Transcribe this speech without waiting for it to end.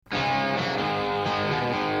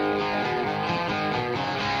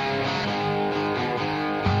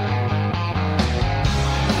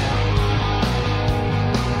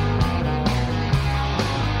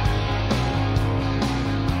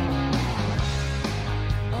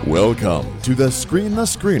Welcome to the Screen the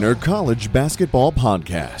Screener College Basketball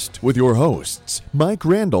Podcast with your hosts, Mike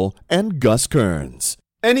Randall and Gus Kearns.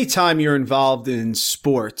 Anytime you're involved in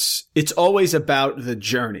sports, it's always about the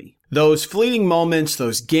journey. Those fleeting moments,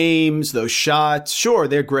 those games, those shots, sure,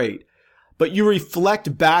 they're great. But you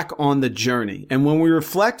reflect back on the journey. And when we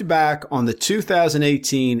reflect back on the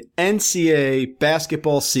 2018 NCAA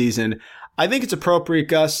basketball season, I think it's appropriate,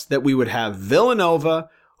 Gus, that we would have Villanova,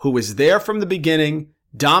 who was there from the beginning,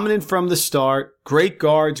 dominant from the start, great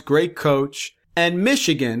guards, great coach, and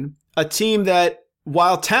Michigan, a team that,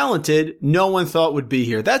 while talented, no one thought would be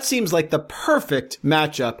here. That seems like the perfect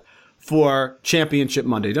matchup for Championship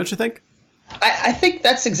Monday, don't you think? I think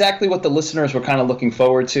that's exactly what the listeners were kind of looking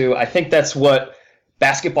forward to. I think that's what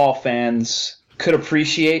basketball fans could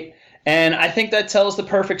appreciate. And I think that tells the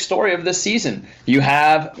perfect story of this season. You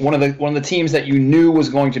have one of the teams that you knew was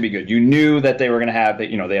going to be good. You knew that they were going to have they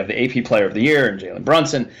have the AP Player of the Year and Jalen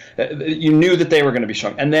Brunson. You knew that they were going to be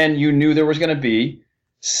strong, and then you knew there was going to be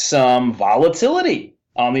some volatility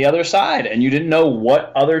on the other side, and you didn't know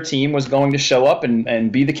what other team was going to show up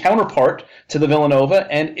and be the counterpart to the Villanova.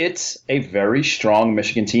 And it's a very strong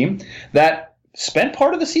Michigan team that spent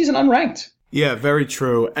part of the season unranked. Yeah, very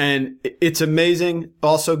true. And it's amazing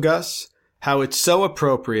also, Gus, how it's so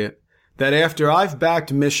appropriate that after I've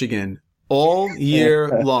backed Michigan all year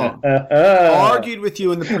long, argued with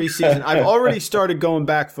you in the preseason, I've already started going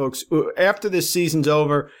back, folks. After this season's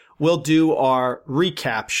over, we'll do our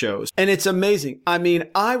recap shows. And it's amazing. I mean,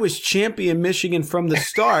 I was champion Michigan from the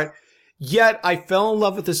start, yet I fell in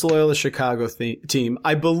love with this Loyola Chicago team.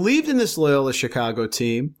 I believed in this Loyola Chicago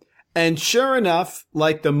team. And sure enough,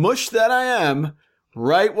 like the mush that I am,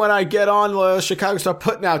 right when I get on Loyola Chicago, start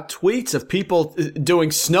putting out tweets of people doing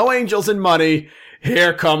snow angels and money,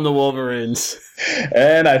 here come the Wolverines.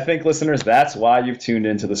 And I think, listeners, that's why you've tuned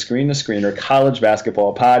into the Screen the Screener College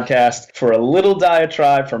Basketball Podcast for a little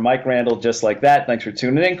diatribe for Mike Randall just like that. Thanks for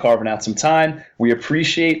tuning in, carving out some time. We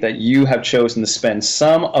appreciate that you have chosen to spend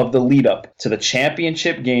some of the lead up to the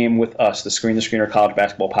championship game with us, the Screen the Screener College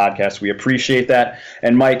Basketball Podcast. We appreciate that.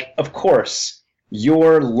 And Mike, of course,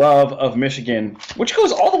 your love of Michigan, which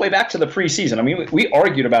goes all the way back to the preseason. I mean, we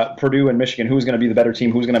argued about Purdue and Michigan, who's going to be the better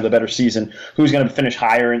team, who's going to have the better season, who's going to finish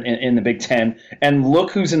higher in the Big Ten. And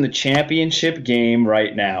look who's in the championship game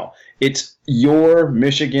right now. It's your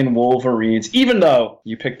Michigan Wolverines, even though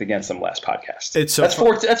you picked against them last podcast.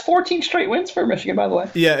 That's 14 straight wins for Michigan, by the way.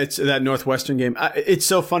 Yeah, it's that Northwestern game. It's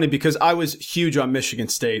so funny because I was huge on Michigan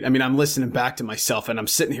State. I mean, I'm listening back to myself, and I'm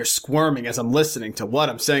sitting here squirming as I'm listening to what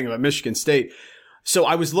I'm saying about Michigan State. So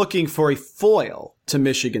I was looking for a foil to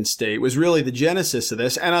Michigan State. It was really the genesis of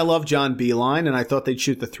this. And I love John Beilein, and I thought they'd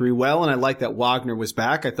shoot the three well. And I liked that Wagner was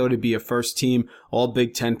back. I thought he'd be a first-team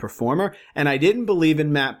All-Big Ten performer. And I didn't believe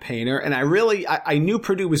in Matt Painter. And I knew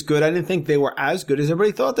Purdue was good. I didn't think they were as good as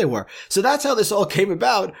everybody thought they were. So that's how this all came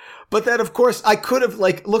about. But then, of course, I could have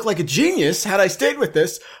looked like a genius had I stayed with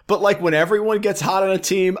this. But when everyone gets hot on a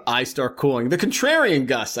team, I start cooling. The contrarian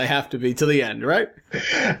Gus, I have to be to the end, right?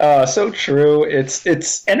 So true.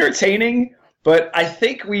 It's entertaining, but I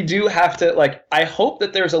think we do have to, I hope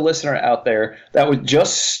that there's a listener out there that was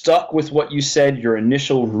just stuck with what you said your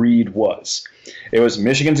initial read was. It was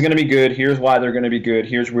Michigan's going to be good. Here's why they're going to be good.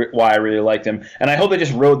 Here's why I really liked them. And I hope they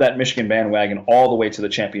just rode that Michigan bandwagon all the way to the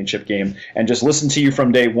championship game and just listened to you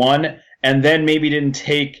from day one, and then maybe didn't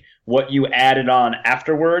take what you added on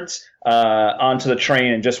afterwards onto the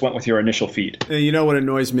train and just went with your initial feed. You know what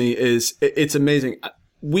annoys me is it's amazing.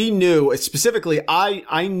 We knew, specifically,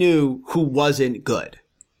 I knew who wasn't good.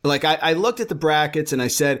 I looked at the brackets and I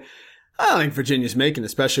said, I don't think Virginia's making,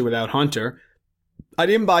 especially without Hunter. I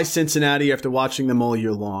didn't buy Cincinnati after watching them all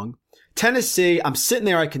year long. Tennessee, I'm sitting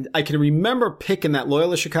there. I can remember picking that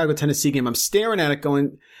Loyola Chicago Tennessee game. I'm staring at it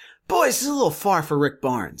going, boy, this is a little far for Rick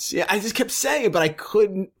Barnes. Yeah, I just kept saying it, but I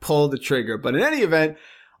couldn't pull the trigger. But in any event,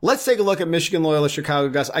 let's take a look at Michigan Loyola Chicago,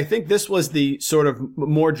 Gus. I think this was the sort of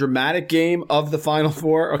more dramatic game of the Final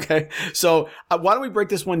Four. Okay. So why don't we break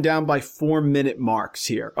this one down by 4-minute marks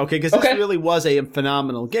here? Okay. Because this really was a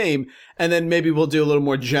phenomenal game. And then maybe we'll do a little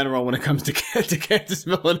more general when it comes to Kansas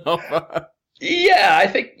Villanova. Yeah, I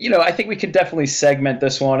think we could definitely segment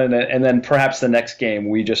this one, and then perhaps the next game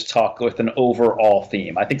we just talk with an overall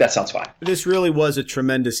theme. I think that sounds fine. This really was a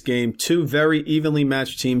tremendous game. Two very evenly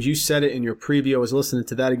matched teams. You said it in your preview. I was listening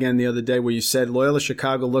to that again the other day where you said Loyola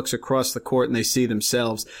Chicago looks across the court and they see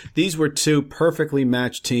themselves. These were two perfectly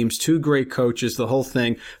matched teams, two great coaches, the whole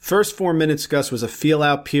thing. First 4 minutes, Gus, was a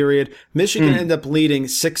feel-out period. Michigan ended up leading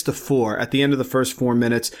 6-4 at the end of the first 4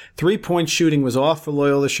 minutes. 3-point shooting was off for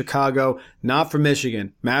Loyola Chicago. Not for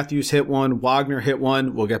Michigan. Matthews hit one. Wagner hit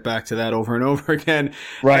one. We'll get back to that over and over again.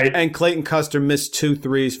 Right. And Clayton Custer missed 2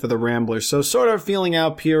 threes for the Ramblers. So sort of a feeling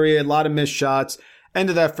out period. A lot of missed shots. End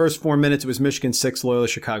of that first 4 minutes, it was Michigan 6, Loyola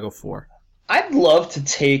Chicago 4. I'd love to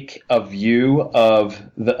take a view of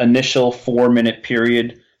the initial 4-minute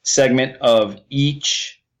period segment of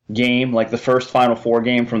each game, like the first Final Four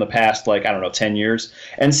game from the past, 10 years,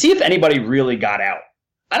 and see if anybody really got out.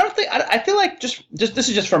 I feel like just this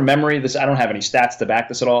is just from memory. I don't have any stats to back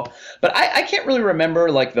this at all, but I can't really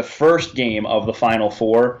remember the first game of the Final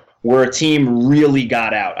Four where a team really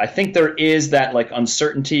got out. I think there is that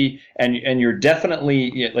uncertainty, and you're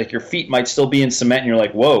definitely your feet might still be in cement, and you're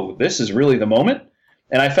like, whoa, this is really the moment.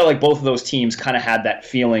 And I felt like both of those teams kind of had that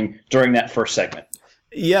feeling during that first segment.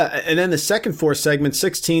 Yeah, and then the second 4 segment,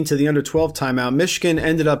 16 to the under 12 timeout, Michigan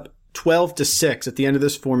ended up 12-6 at the end of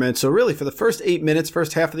this 4 minutes. So really, for the first 8 minutes,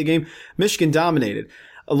 first half of the game, Michigan dominated.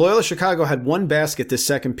 Loyola Chicago had 1 basket this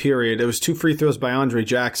second period. It was 2 free throws by Andre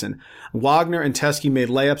Jackson. Wagner and Teskey made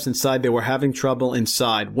layups inside. They were having trouble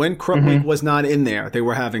inside. When Krutwig was not in there, they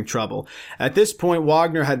were having trouble. At this point,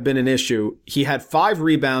 Wagner had been an issue. He had 5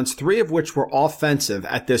 rebounds, 3 of which were offensive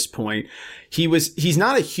at this point. He's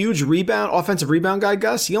not a huge offensive rebound guy,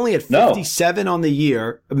 Gus. He only had 57 on the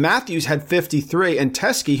year. Matthews had 53, and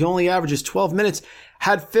Teskey, who only averages 12 minutes,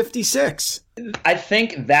 had 56. I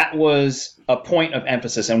think that was a point of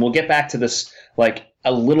emphasis, and we'll get back to this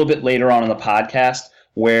a little bit later on in the podcast,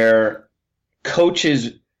 where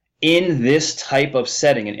coaches in this type of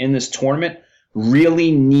setting and in this tournament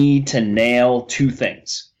really need to nail 2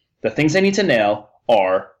 things. The things they need to nail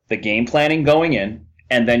are the game planning going in,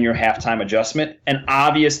 and then your halftime adjustment. And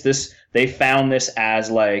they found this as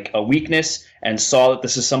a weakness and saw that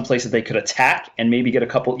this is some place that they could attack and maybe get a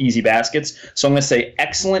couple easy baskets. So I'm going to say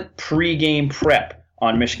excellent pregame prep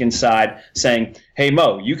on Michigan's side, saying, hey,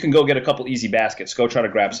 Mo, you can go get a couple easy baskets. Go try to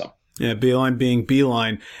grab some. Yeah, Beeline being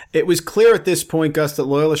Beeline. It was clear at this point, Gus, that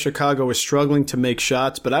Loyola Chicago was struggling to make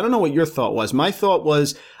shots, but I don't know what your thought was. My thought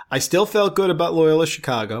was I still felt good about Loyola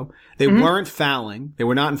Chicago. They weren't fouling. They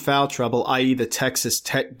were not in foul trouble, i.e. the Texas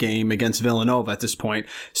Tech game against Villanova at this point.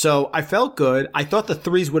 So I felt good. I thought the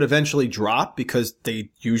threes would eventually drop because they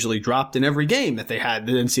usually dropped in every game that they had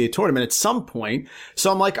the NCAA tournament at some point.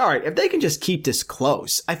 So I'm like, all right, if they can just keep this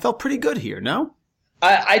close, I felt pretty good here, no?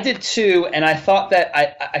 I did too, and I thought that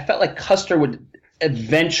I felt like Custer would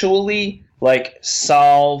eventually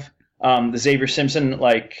solve the Xavier Simpson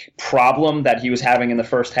problem that he was having in the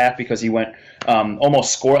first half, because he went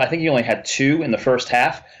almost scored. I think he only had 2 in the first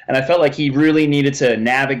half, and I felt like he really needed to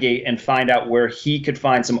navigate and find out where he could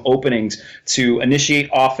find some openings to initiate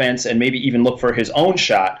offense and maybe even look for his own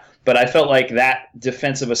shot. But I felt like that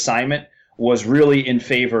defensive assignment was really in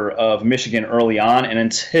favor of Michigan early on, and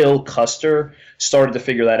until Custer started to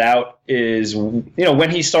figure that out is, when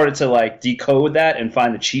he started to decode that and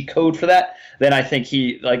find the cheat code for that, then I think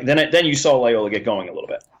then you saw Loyola get going a little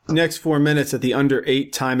bit. Next 4 minutes at the under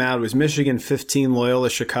 8 timeout was Michigan 15, Loyola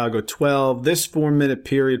Chicago 12. This 4-minute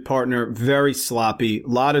period, partner, very sloppy. A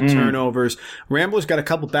lot of turnovers. Ramblers got a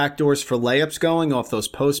couple backdoors for layups going off those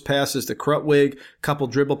post passes to Krutwig, couple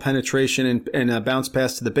dribble penetration and a bounce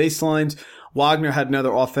pass to the baselines. Wagner had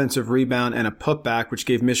another offensive rebound and a putback, which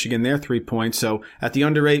gave Michigan their 3 points. So at the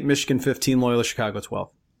under 8, Michigan 15, Loyola Chicago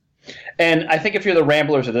 12. And I think if you're the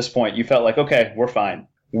Ramblers at this point, you felt like, okay, we're fine.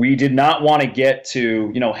 We did not want to get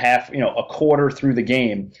to, a quarter through the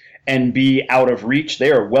game and be out of reach.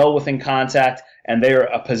 They are well within contact, and they are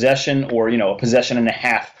a possession or, a possession and a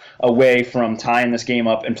half away from tying this game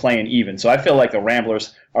up and playing even. So I feel like the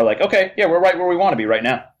Ramblers are like, okay, yeah, we're right where we want to be right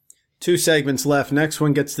now. 2 segments left. Next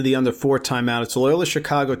one gets to the under 4 timeout. It's Loyola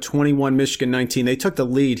Chicago 21, Michigan 19. They took the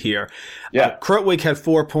lead here. Yeah. Krutwig had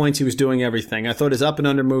 4 points. He was doing everything. I thought his up and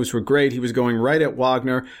under moves were great. He was going right at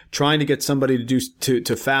Wagner, trying to get somebody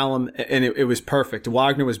to foul him, and it was perfect.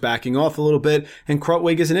 Wagner was backing off a little bit, and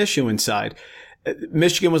Krutwig is an issue inside.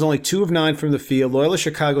 Michigan was only 2 of 9 from the field. Loyola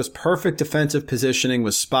Chicago's perfect defensive positioning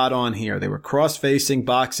was spot on here. They were cross-facing,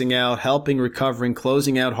 boxing out, helping, recovering,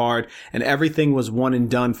 closing out hard, and everything was one and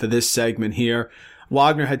done for this segment here.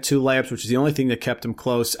 Wagner had 2 layups, which is the only thing that kept him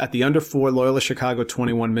close. At the under 4, Loyola Chicago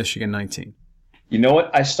 21, Michigan 19. You know what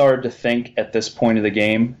I started to think at this point of the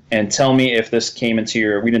game? And tell me if this came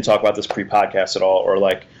into we didn't talk about this pre-podcast at all, or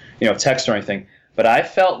text or anything. But I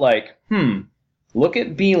felt like, look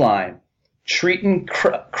at Beeline treating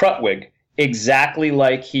Krutwig exactly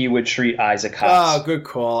like he would treat Isaac Haas. Oh, good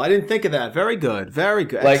call. I didn't think of that. Very good. Very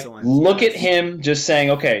good. Excellent. Look at him just saying,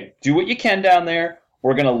 okay, do what you can down there.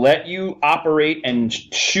 We're going to let you operate and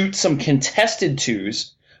shoot some contested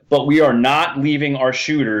 2s, but we are not leaving our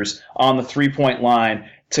shooters on the 3-point line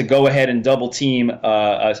to go ahead and double team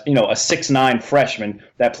a 6'9" freshman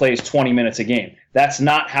that plays 20 minutes a game. That's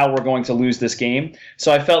not how we're going to lose this game.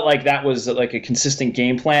 So I felt like that was like a consistent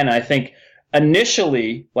game plan. And I think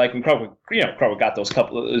initially, like when Crowell got those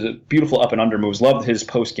couple of beautiful up and under moves, loved his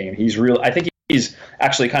post game. I think he's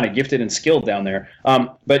actually kind of gifted and skilled down there.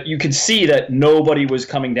 But you could see that nobody was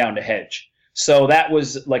coming down to hedge. So that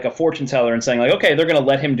was like a fortune teller and saying like, okay, they're going to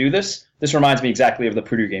let him do this. This reminds me exactly of the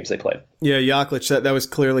Purdue games they played. Yeah, Yaklich, that was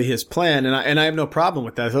clearly his plan, and I have no problem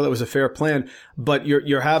with that. I thought that was a fair plan. But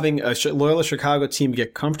you're having a Loyola Chicago team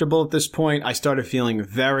get comfortable at this point. I started feeling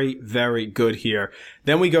very, very good here.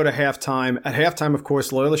 Then we go to halftime. At halftime, of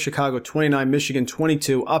course, Loyola Chicago 29, Michigan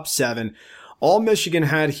 22, up 7. All Michigan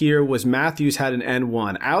had here was Matthews had an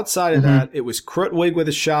N1. Outside of that, it was Krutwig with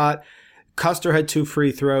a shot. Custer had 2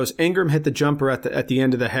 free throws. Ingram hit the jumper at the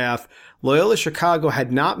end of the half. Loyola Chicago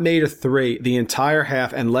had not made a 3 the entire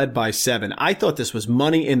half and led by 7. I thought this was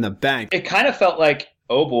money in the bank. It kind of felt like,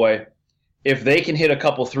 oh boy, if they can hit a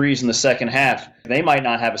couple threes in the second half, they might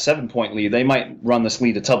not have a 7-point lead. They might run this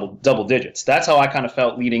lead to double digits. That's how I kind of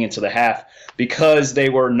felt leading into the half, because they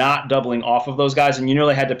were not doubling off of those guys, and you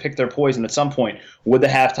they had to pick their poison at some point. Would the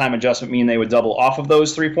halftime adjustment mean they would double off of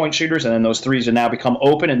those 3-point shooters, and then those threes would now become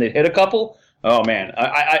open and they'd hit a couple? Oh, man.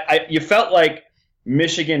 You felt like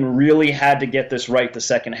Michigan really had to get this right the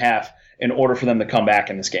second half in order for them to come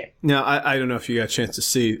back in this game. Now, I don't know if you got a chance to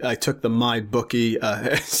see, I took the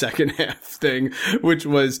MyBookie second half thing, which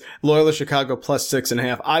was Loyola Chicago plus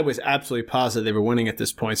 6.5. I was absolutely positive they were winning at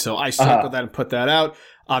this point, so I circled that and put that out.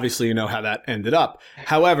 Obviously, you know how that ended up.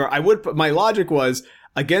 However, my logic was,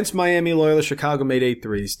 against Miami, Loyola Chicago made 8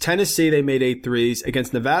 threes. Tennessee, they made 8 threes.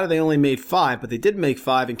 Against Nevada, they only made 5, but they did make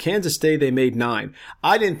 5. In Kansas State, they made 9.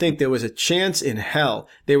 I didn't think there was a chance in hell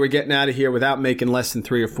they were getting out of here without making less than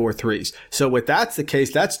 3 or 4 threes. So if that's the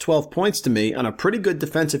case, that's 12 points to me on a pretty good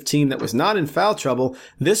defensive team that was not in foul trouble.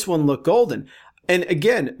 This one looked golden. And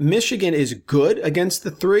again, Michigan is good against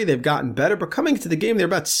the 3. They've gotten better, but coming into the game, they're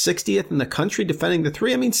about 60th in the country defending the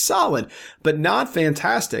 3. I mean, solid, but not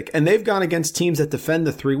fantastic. And they've gone against teams that defend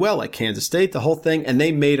the 3 well, like Kansas State, the whole thing, and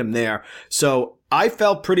they made them there. So I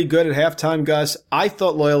felt pretty good at halftime, Gus. I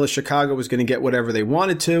thought Loyola Chicago was going to get whatever they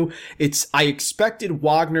wanted to. I expected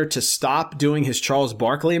Wagner to stop doing his Charles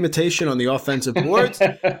Barkley imitation on the offensive boards.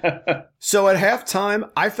 So at halftime,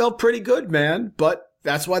 I felt pretty good, man, but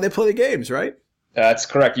that's why they play the games, right? That's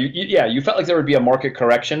correct. You felt like there would be a market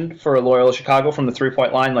correction for Loyola Chicago from the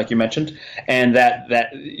 3-point line, like you mentioned, and that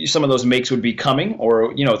some of those makes would be coming,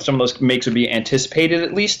 or some of those makes would be anticipated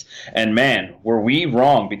at least. And man, were we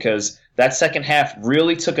wrong, because that second half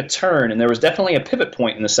really took a turn, and there was definitely a pivot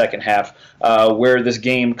point in the second half where this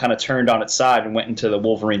game kind of turned on its side and went into the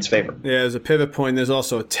Wolverines' favor. Yeah, there's a pivot point. There's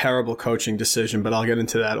also a terrible coaching decision, but I'll get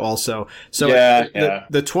into that also. So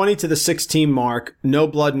the 20 to the 16 mark, no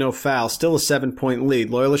blood, no foul, still a 7-point lead.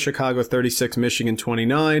 Loyola Chicago 36, Michigan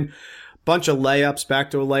 29. Bunch of layups,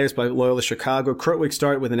 backdoor layups by Loyola Chicago. Krutwig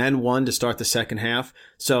started with an N1 to start the second half.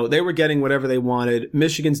 So they were getting whatever they wanted.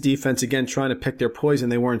 Michigan's defense, again, trying to pick their poison.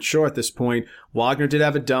 They weren't sure at this point. Wagner did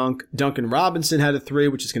have a dunk. Duncan Robinson had a 3,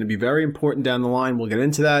 which is going to be very important down the line. We'll get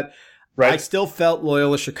into that. Right. I still felt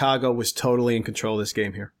Loyola Chicago was totally in control of this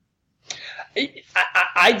game here.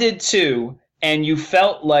 I did too. And you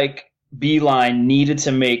felt like Beeline needed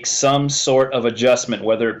to make some sort of adjustment,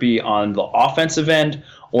 whether it be on the offensive end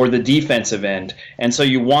or the defensive end. And so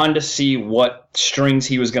you wanted to see what strings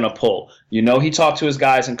he was going to pull. He talked to his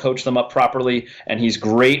guys and coached them up properly, and he's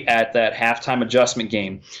great at that halftime adjustment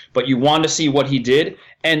game. But you wanted to see what he did.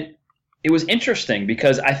 And it was interesting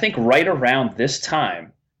because I think right around this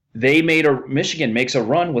time, Michigan makes a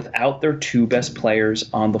run without their 2 best players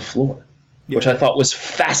on the floor. Which I thought was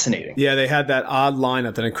fascinating. Yeah, they had that odd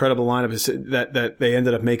lineup, that incredible lineup that they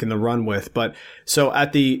ended up making the run with. But so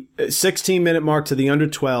at the 16-minute mark to the under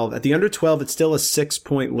 12, at the under 12, it's still a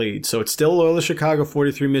 6-point lead. So it's still Loyola Chicago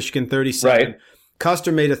 43, Michigan 37. Right.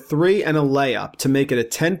 Custer made a 3 and a layup to make it a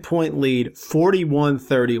 10-point lead,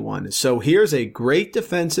 41-31. So here's a great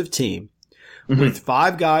defensive team with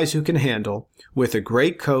 5 guys who can handle, with a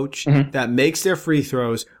great coach that makes their free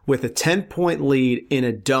throws, with a 10-point lead in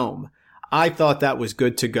a dome. I thought that was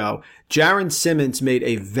good to go. Jaron Simmons made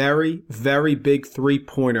a very, very big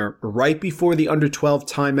 3-pointer right before the under 12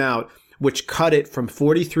 timeout, which cut it from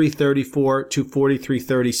 43-34 to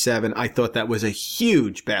 43-37. I thought that was a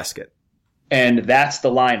huge basket. And that's the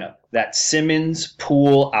lineup. That Simmons,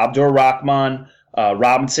 Poole, Abdur Rahman,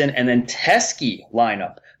 Robinson, and then Teskey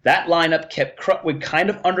lineup. That lineup kept Krutwig kind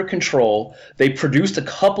of under control. They produced a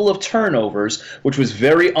couple of turnovers, which was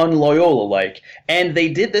very un-Loyola-like. And they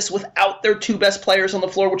did this without their two best players on the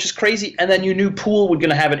floor, which is crazy. And then you knew Poole was going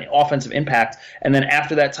to have an offensive impact. And then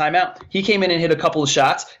after that timeout, he came in and hit a couple of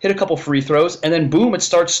shots, hit a couple free throws, and then boom, it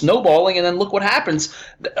starts snowballing. And then look what happens.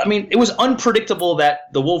 I mean, it was unpredictable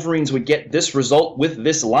that the Wolverines would get this result with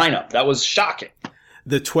this lineup. That was shocking.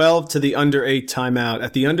 The 12 to the under 8 timeout.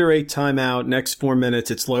 At the under 8 timeout, next 4 minutes,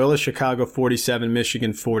 it's Loyola Chicago 47,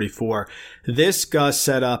 Michigan 44. This, Gus,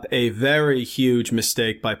 set up a very huge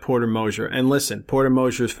mistake by Porter Moser. And listen, Porter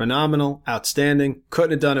Moser is phenomenal, outstanding,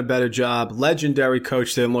 couldn't have done a better job, legendary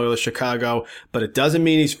coach there in Loyola Chicago, but it doesn't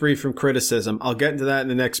mean he's free from criticism. I'll get into that in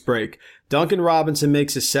the next break. Duncan Robinson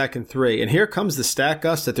makes his second three. And here comes the stat,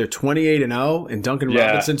 Gus, that they're 28-0 in Duncan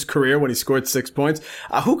Robinson's career when he scored 6 points.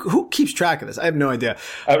 Who keeps track of this? I have no idea.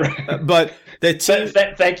 But the team,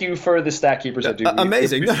 thank you for the stat keepers that do.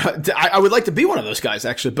 Amazing. I would like to be one of those guys,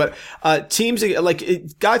 actually. But teams,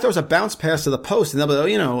 guy throws a bounce pass to the post, and they'll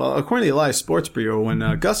be, according to the Elias Sports Bureau,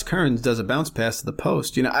 when Gus Kearns does a bounce pass to the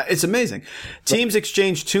post, it's amazing. Teams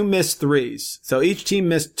exchanged 2 missed threes. So each team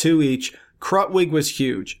missed 2 each. Krutwig was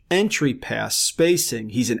huge. Entry pass, spacing.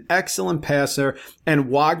 He's an excellent passer, and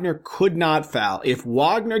Wagner could not foul. If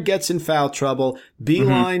Wagner gets in foul trouble,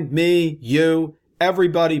 Beeline, me, you,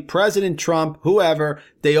 everybody, President Trump, whoever,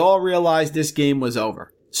 they all realized this game was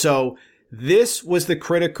over. So this was the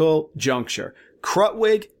critical juncture.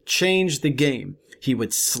 Krutwig changed the game. He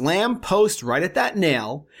would slam post right at that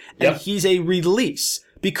nail, and he's a release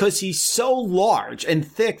because he's so large and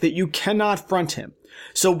thick that you cannot front him.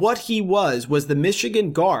 So what he was the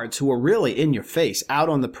Michigan guards who were really in your face out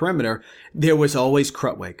on the perimeter. There was always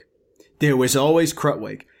Krutwig.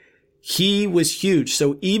 He was huge.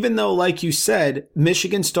 So even though, like you said,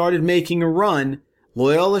 Michigan started making a run,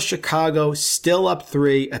 Loyola Chicago still up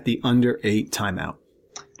 3 at the under 8 timeout.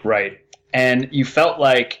 Right. And you felt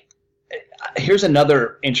like, here's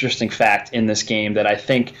another interesting fact in this game that I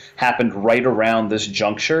think happened right around this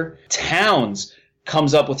juncture. Towns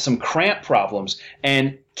comes up with some cramp problems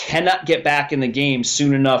and cannot get back in the game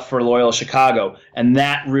soon enough for Loyola Chicago. And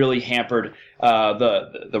that really hampered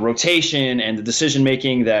the rotation and the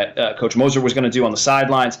decision-making that Coach Moser was going to do on the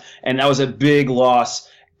sidelines. And that was a big loss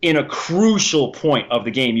in a crucial point of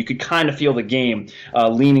the game. You could kind of feel the game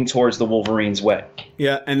leaning towards the Wolverines' way.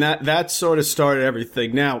 Yeah, and that sort of started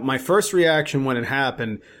everything. Now, my first reaction when it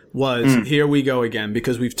happened was, here we go again,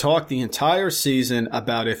 because we've talked the entire season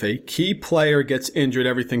about if a key player gets injured,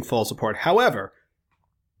 everything falls apart. However,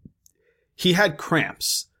 he had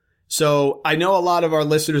cramps. So I know a lot of our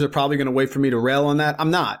listeners are probably going to wait for me to rail on that.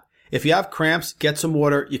 I'm not. If you have cramps, get some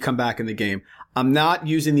water, you come back in the game. I'm not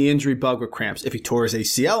using the injury bug with cramps. If he tore his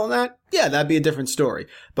ACL on that, yeah, that'd be a different story.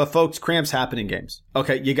 But folks, cramps happen in games.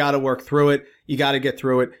 Okay, you got to work through it. You got to get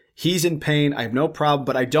through it. He's in pain. I have no problem,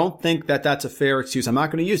 but I don't think that that's a fair excuse. I'm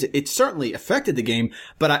not going to use it. It certainly affected the game,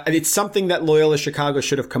 but it's something that Loyola Chicago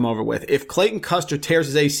should have come over with. If Clayton Custer tears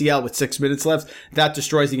his ACL with 6 minutes left, that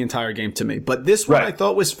destroys the entire game to me. But this one I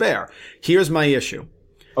thought was fair. Here's my issue.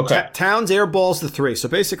 Okay. Towns airballs the 3. So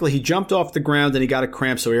basically he jumped off the ground and he got a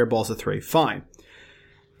cramp, so he airballs the 3. Fine.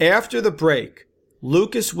 After the break,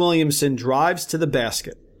 Lucas Williamson drives to the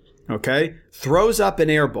basket. Okay? Throws up an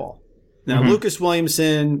airball. Now, Lucas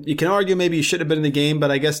Williamson, you can argue maybe he should have been in the game,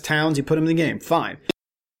 but I guess Towns, he put him in the game. Fine.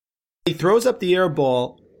 He throws up the air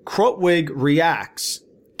ball. Krutwig reacts,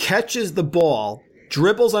 catches the ball,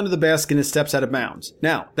 dribbles under the basket, and steps out of bounds.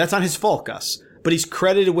 Now, that's not his fault, Gus, but he's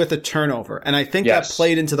credited with a turnover, and I think that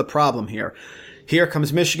played into the problem here. Here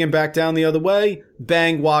comes Michigan back down the other way.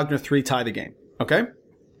 Bang, Wagner 3, tie the game. Okay?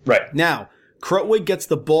 Right. Now, Krutwig gets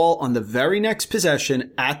the ball on the very next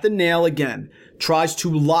possession at the nail again. Tries to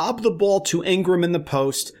lob the ball to Ingram in the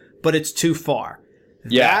post, but it's too far.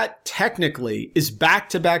 Yeah. That technically is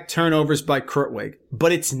back-to-back turnovers by Krutwig,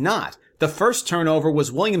 but it's not. The first turnover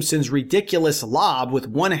was Williamson's ridiculous lob with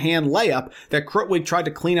one-hand layup that Krutwig tried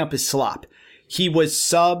to clean up his slop. He was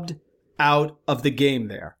subbed out of the game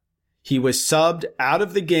there. He was subbed out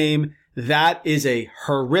of the game. That is a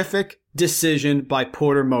horrific decision by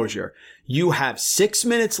Porter Moser. You have 6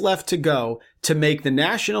 minutes left to go to make the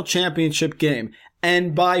national championship game.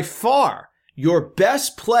 And by far, your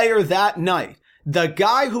best player that night, the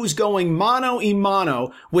guy who's going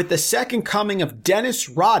mano-a-mano with the second coming of Dennis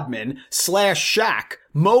Rodman / Shaq,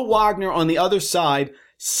 Mo Wagner on the other side,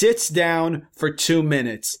 sits down for 2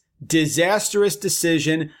 minutes. Disastrous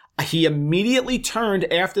decision. He immediately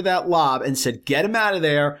turned after that lob and said, get him out of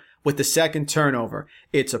there with the second turnover.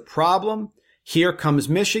 It's a problem. Here comes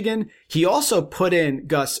Michigan. He also put in,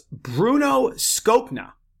 Gus, Bruno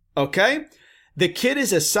Skopna. Okay? The kid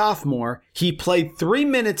is a sophomore. He played 3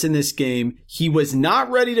 minutes in this game. He was not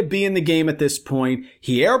ready to be in the game at this point.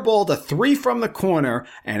 He airballed a 3 from the corner.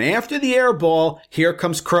 And after the airball, here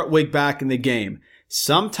comes Krutwig back in the game.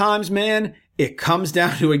 Sometimes, man, it comes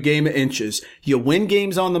down to a game of inches. You win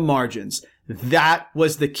games on the margins. That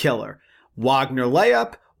was the killer. Wagner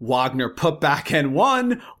layup. Wagner put back and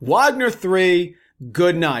 1. Wagner 3.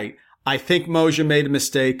 Good night. I think Mosier made a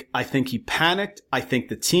mistake. I think he panicked. I think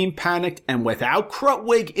the team panicked. And without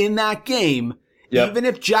Krutwig in that game, even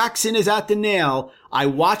if Jackson is at the nail, I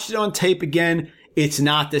watched it on tape again. It's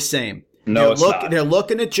not the same. No, it's not. They're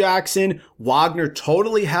looking at Jackson. Wagner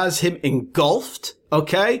totally has him engulfed.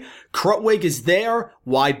 Okay. Krutwig is there.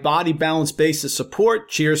 Wide body, balanced base of support.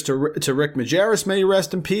 Cheers to Rick Majerus. May he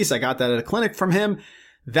rest in peace. I got that at a clinic from him.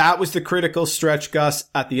 That was the critical stretch, Gus,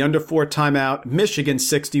 at the under 4 timeout. Michigan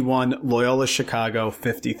 61, Loyola Chicago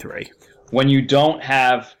 53. When you don't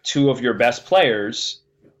have 2 of your best players,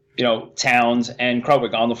 Towns and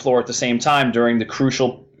Krutwig on the floor at the same time during the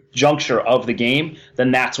crucial juncture of the game,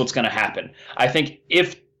 then that's what's going to happen. I think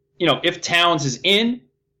if Towns is in,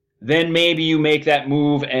 then maybe you make that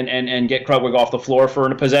move and get Krutwig off the floor for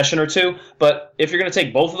a possession or 2. But if you're going to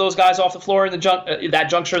take both of those guys off the floor in that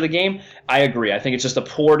juncture of the game, I agree. I think it's just a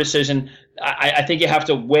poor decision. I think you have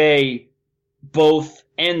to weigh both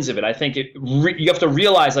ends of it. I think you have to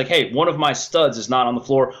realize, like, hey, one of my studs is not on the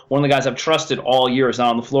floor. One of the guys I've trusted all year is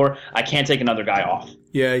not on the floor. I can't take another guy off.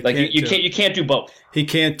 Yeah, you can't do both. He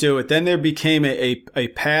can't do it. Then there became a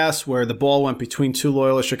pass where the ball went between 2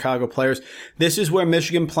 Loyola Chicago players. This is where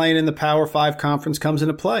Michigan playing in the Power 5 conference comes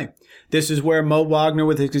into play. This is where Mo Wagner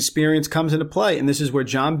with his experience comes into play. And this is where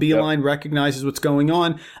John Beilein recognizes what's going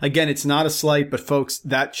on. Again, it's not a slight, but folks,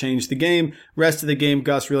 that changed the game. Rest of the game,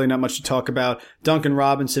 Gus, really not much to talk about. Duncan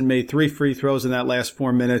Robinson made 3 free throws in that last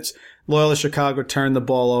 4 minutes. Loyola Chicago turned the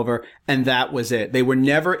ball over, and that was it. They were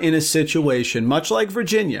never in a situation, much like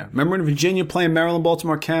Virginia. Remember when Virginia playing Maryland,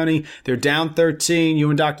 Baltimore County? They're down 13. You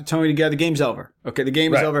and Dr. Tony together. The game's over. Okay, the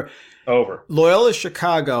game is over. Over. Loyola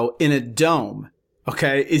Chicago in a dome,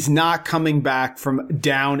 okay, is not coming back from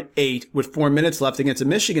down 8 with 4 minutes left against a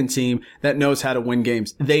Michigan team that knows how to win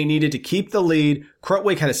games. They needed to keep the lead.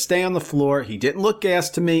 Krutwig had to stay on the floor. He didn't look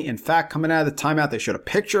gassed to me. In fact, coming out of the timeout, they showed a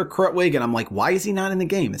picture of Krutwig, and I'm like, why is he not in the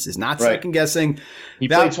game? This is not second guessing. He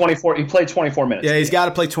played 24 minutes. Yeah, he's got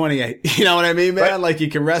to play 28. You know what I mean, man? Right. Like, you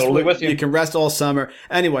can rest totally with you. You can rest all summer.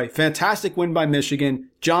 Anyway, fantastic win by Michigan.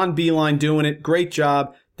 John Beilein doing it. Great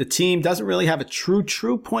job. The team doesn't really have a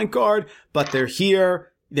true point guard, but they're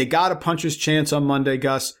here. They got a puncher's chance on Monday,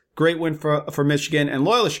 Gus. Great win for Michigan and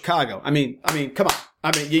Loyola Chicago. I mean, come on.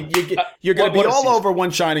 I mean, you're going to be all over One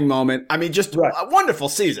Shining Moment. I mean, just a wonderful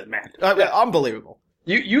season, man. Unbelievable.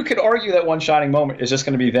 You could argue that One Shining Moment is just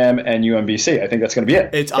going to be them and UMBC. I think that's going to be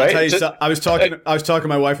it. I'll tell you, I was talking to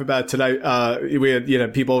my wife about it today. We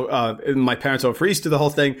had, people, my parents over for Easter, the whole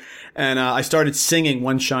thing. And, I started singing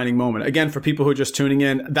One Shining Moment. Again, for people who are just tuning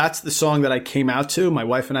in, that's the song that I came out to, my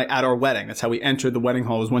wife and I, at our wedding. That's how we entered the wedding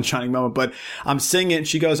hall, was One Shining Moment. But I'm singing it, and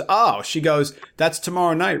she goes, that's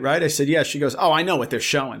tomorrow night, right? I said, yeah. She goes, I know what they're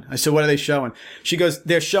showing. I said, what are they showing? She goes,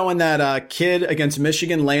 they're showing that, kid against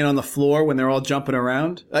Michigan laying on the floor when they're all jumping around.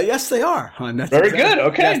 Yes, they are, hon. That's very good.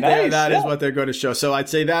 Okay, yes, nice. That is what they're going to show. So I'd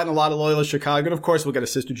say that, and a lot of Loyola Chicago. And of course, we'll get a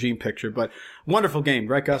Sister Jean picture, but wonderful game,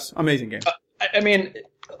 right, Gus? Amazing game. I mean,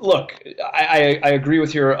 look, I agree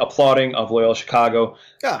with your applauding of Loyola Chicago.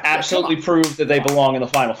 Absolutely proved that they belong in the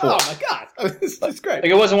Final Four. Oh, my God. That's great.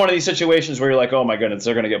 Like, it wasn't one of these situations where you're like, oh, my goodness,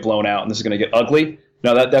 they're going to get blown out and this is going to get ugly.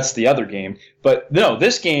 No, that's the other game. But no,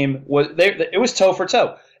 this game, it was toe for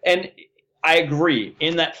toe. And I agree.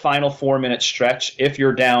 In that final 4-minute stretch, if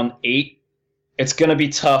you're down 8, it's going to be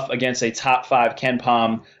tough against a top 5 Ken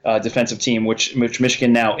Pom defensive team, which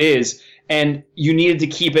Michigan now is. And you needed to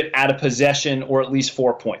keep it at a possession or at least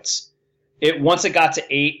 4 points. Once it got to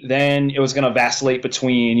 8, then it was going to vacillate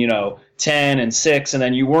between 10 and 6, and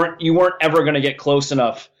then you weren't ever going to get close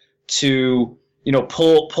enough to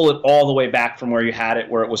pull it all the way back from where you had it,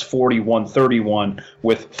 where it was 41-31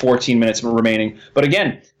 with 14 minutes remaining. But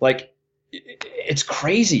again, like, it's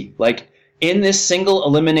crazy. Like, in this single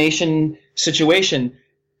elimination situation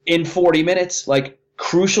in 40 minutes, like,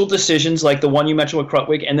 crucial decisions like the one you mentioned with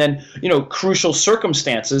Krutwig, and then, crucial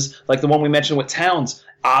circumstances like the one we mentioned with Towns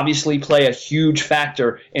obviously play a huge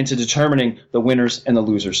factor into determining the winners and the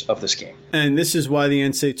losers of this game. And this is why the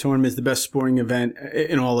NCAA tournament is the best sporting event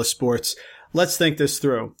in all the sports. Let's think this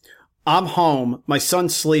through. I'm home. My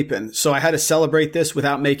son's sleeping. So I had to celebrate this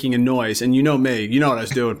without making a noise. And you know me. You know what I was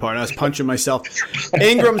doing, partner. I was punching myself.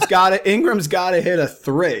 Ingram's got to hit a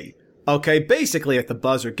 3. okay, basically at the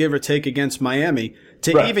buzzer, give or take against Miami,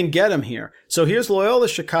 to even get them here. So here's Loyola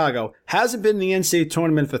Chicago, hasn't been in the NCAA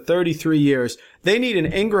tournament for 33 years. They need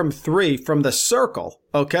an Ingram 3 from the circle,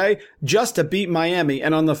 okay, just to beat Miami.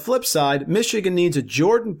 And on the flip side, Michigan needs a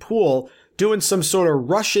Jordan Poole doing some sort of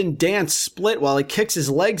Russian dance split while he kicks his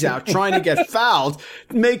legs out, trying to get fouled,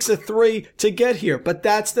 makes a 3 to get here. But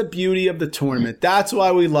that's the beauty of the tournament. That's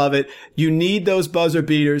why we love it. You need those buzzer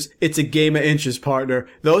beaters. It's a game of inches, partner.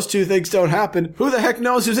 Those two things don't happen. Who the heck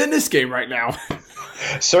knows who's in this game right now?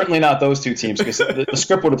 Certainly not those two teams, because the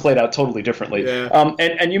script would have played out totally differently. Yeah.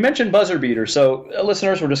 And you mentioned buzzer beater. So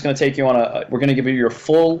listeners, we're just going to take you on we're going to give you your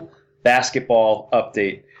full basketball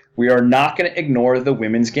update. We are not going to ignore the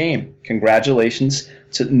women's game. Congratulations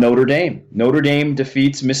to Notre Dame. Notre Dame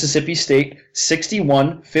defeats Mississippi State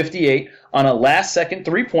 61-58 on a last-second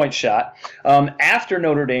three-point shot after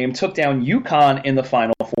Notre Dame took down UConn in the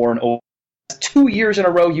Final Four in overtime. 2 years in a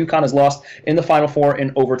row, UConn has lost in the Final Four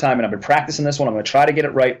in overtime, and I've been practicing this one. I'm going to try to get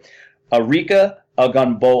it right. Arika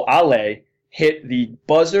Agunboale hit the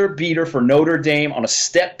buzzer beater for Notre Dame on a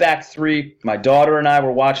step-back 3. My daughter and I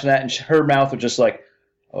were watching that, and her mouth was just like,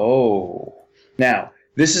 oh. Now,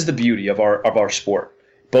 this is the beauty of our sport,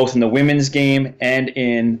 both in the women's game and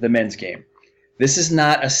in the men's game. This is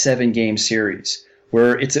not a 7-game series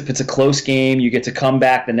where if it's a close game, you get to come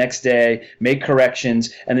back the next day, make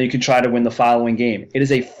corrections, and then you can try to win the following game. It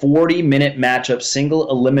is a 40-minute matchup, single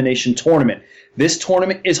elimination tournament. This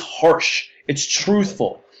tournament is harsh. It's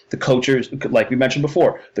truthful. The coaches, like we mentioned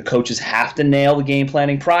before, the coaches have to nail the game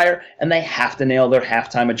planning prior, and they have to nail their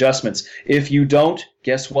halftime adjustments. If you don't,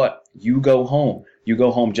 guess what? You go home. You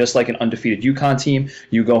go home just like an undefeated UConn team.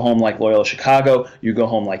 You go home like Loyola Chicago. You go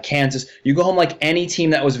home like Kansas. You go home like any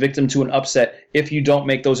team that was victim to an upset if you don't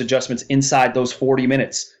make those adjustments inside those 40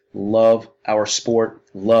 minutes. Love our sport.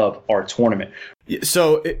 Love our tournament.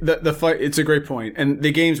 So the fight, it's a great point. And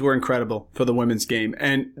the games were incredible for the women's game.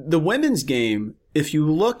 And the women's game, if you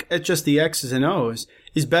look at just the X's and O's,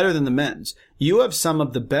 is better than the men's. You have some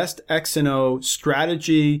of the best X and O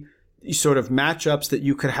strategy sort of matchups that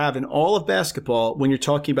you could have in all of basketball when you're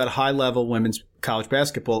talking about high-level women's college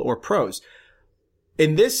basketball or pros.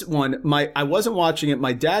 In this one, I wasn't watching it.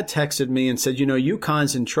 My dad texted me and said,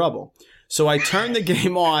 UConn's in trouble. So I turned the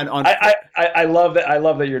game on. I love that. I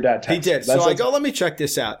love that your dad texted. He did. So I go, let me check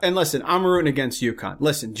this out. And listen, I'm rooting against UConn.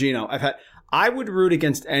 Listen, Gino, I would root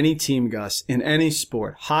against any team, Gus, in any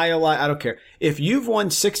sport. High or low, I don't care. If you've won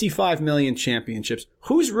 65 million championships,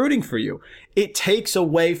 who's rooting for you? It takes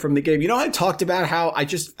away from the game. I talked about how I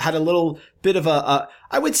just had a little bit of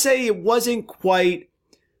I would say it wasn't quite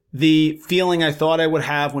the feeling I thought I would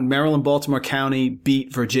have when Maryland, Baltimore County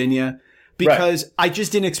beat Virginia, because I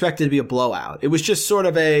just didn't expect it to be a blowout. It was just sort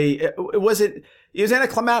of it was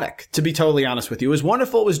anticlimactic, to be totally honest with you. It was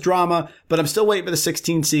wonderful. It was drama, but I'm still waiting for the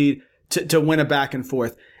 16 seed to win a back and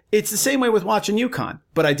forth. It's the same way with watching UConn,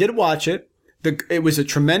 but I did watch it. It was a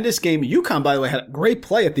tremendous game. UConn, by the way, had a great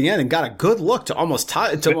play at the end and got a good look to almost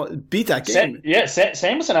beat that game.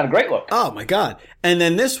 Samuelson had a great look. Oh, my God. And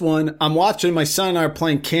then this one, I'm watching. My son and I are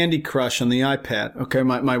playing Candy Crush on the iPad. Okay,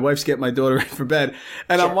 my wife's getting my daughter ready for bed.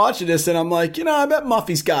 And I'm watching this, and I'm like, I bet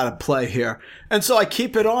Muffy's got to play here. And so I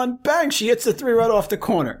keep it on. Bang, she hits the 3 right off the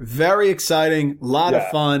corner. Very exciting. A lot of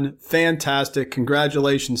fun. Fantastic.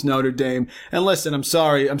 Congratulations, Notre Dame. And listen, I'm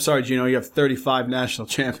sorry, Gino, you have 35 national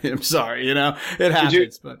champions. I'm sorry, it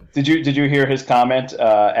happens. Did you hear his comment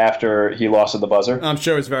after he lost at the buzzer? I'm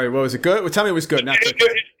sure it was what was it good? Well, tell me it was good.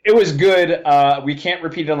 It was good. We can't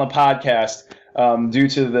repeat it on the podcast due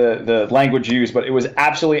to the language used, but it was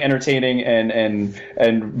absolutely entertaining and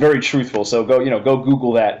very truthful. So go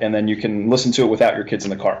Google that, and then you can listen to it without your kids in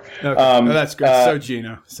the car. Okay. That's great. So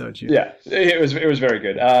Gino. Yeah, it was very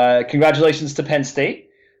good. Congratulations to Penn State.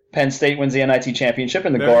 Penn State wins the NIT championship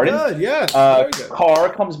in the Garden. Good, yeah. Very good.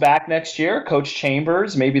 Carr comes back next year. Coach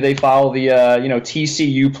Chambers, maybe they follow the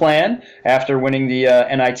TCU plan after winning the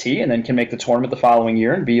NIT, and then can make the tournament the following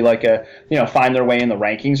year and be like find their way in the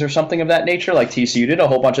rankings or something of that nature, like TCU did a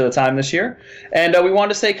whole bunch of the time this year. And we wanted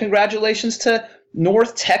to say congratulations to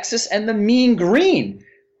North Texas and the Mean Green,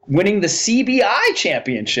 winning the CBI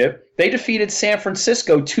championship. They defeated San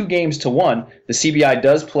Francisco 2-1. The CBI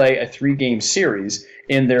does play a 3-game series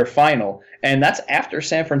in their final, and that's after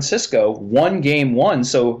San Francisco won game 1.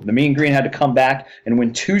 So the Mean Green had to come back and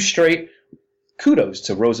win 2 straight. Kudos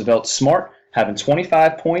to Roosevelt Smart having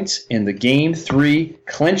 25 points in the game 3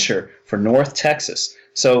 clincher for North Texas.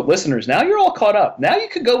 So, listeners, now you're all caught up. Now you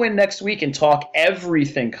could go in next week and talk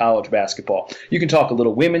everything college basketball. You can talk a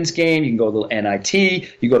little women's game. You can go a little NIT.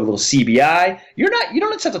 You go to a little CBI. You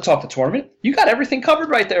don't just have to talk the tournament. You got everything covered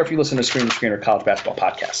right there if you listen to Screen to Screener College Basketball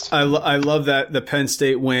Podcast. I love that the Penn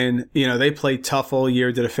State win. They played tough all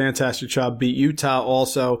year, did a fantastic job, beat Utah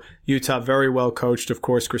also. Utah very well coached, of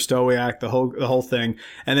course, Kristowiak, the whole thing.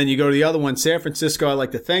 And then you go to the other one, San Francisco. I'd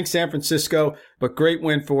like to thank San Francisco, but great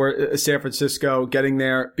win for San Francisco getting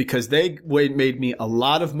there because they made me a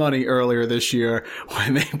lot of money earlier this year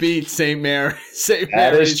when they beat St. Mary's.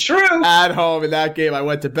 That is true. At home in that game. I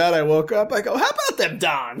went to bed. I woke up. I go, how about them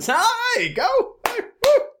Dons? There you go.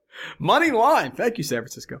 Money line. Thank you, San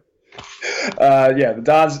Francisco. The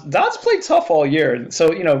Dons played tough all year. So,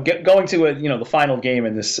 going to the final game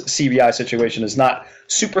in this CBI situation is not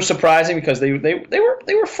super surprising because they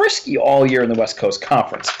were frisky all year in the West Coast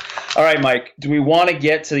Conference. All right, Mike, do we want to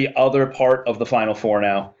get to the other part of the Final Four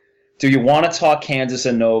now? Do you want to talk Kansas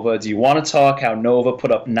and Nova? Do you want to talk how Nova put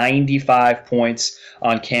up 95 points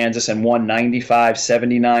on Kansas and won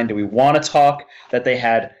 95-79? Do we want to talk that they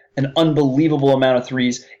had an unbelievable amount of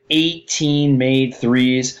threes? 18 made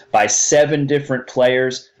threes by 7 different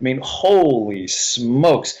players. I mean, holy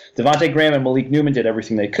smokes. Devontae Graham and Malik Newman did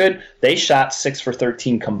everything they could. They shot 6 for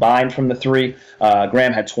 13 combined from the three.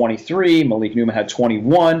 Graham had 23. Malik Newman had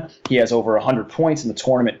 21. He has over 100 points in the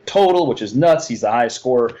tournament total, which is nuts. He's the highest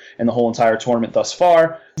scorer in the whole entire tournament thus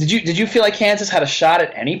far. Did you feel like Kansas had a shot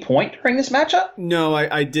at any point during this matchup? No,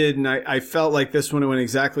 I did, and I felt like this one went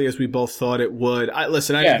exactly as we both thought it would. I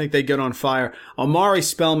didn't think they'd get on fire. Omari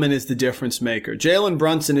Spellman is the difference maker. Jalen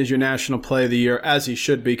Brunson is your National Play of the Year, as he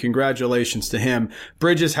should be. Congratulations to him.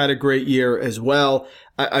 Bridges had a great year as well.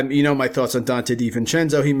 My thoughts on Dante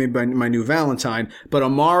DiVincenzo. He made my new Valentine. But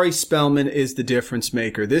Omari Spellman is the difference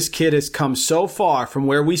maker. This kid has come so far from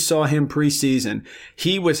where we saw him preseason.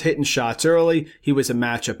 He was hitting shots early. He was a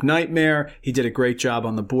matchup nightmare. He did a great job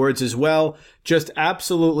on the boards as well. Just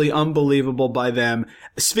absolutely unbelievable by them.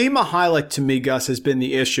 Svi Mihajlovic, to me, Gus, has been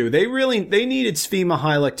the issue. They needed Svi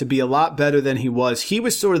Mihajlovic to be a lot better than he was. He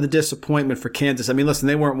was sort of the disappointment for Kansas. I mean, listen,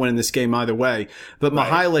 they weren't winning this game either way. But right.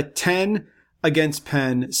 Mihajlovic, 10 against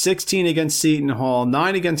Penn, 16 against Seton Hall,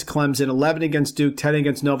 9 against Clemson, 11 against Duke, 10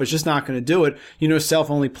 against Nova. It's just not going to do it.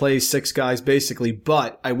 Self only plays 6 guys basically.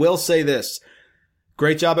 But I will say this.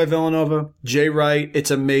 Great job by Villanova. Jay Wright.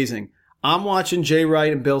 It's amazing. I'm watching Jay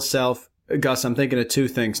Wright and Bill Self. Gus, I'm thinking of 2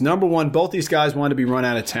 things. Number one, both these guys wanted to be run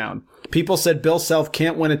out of town. People said Bill Self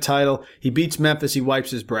can't win a title. He beats Memphis. He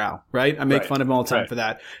wipes his brow, right? I make fun of him all the time for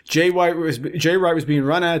that. Jay Wright was being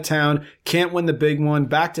run out of town. Can't win the big one.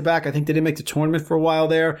 Back to back. I think they didn't make the tournament for a while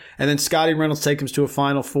there. And then Scotty Reynolds takes him to a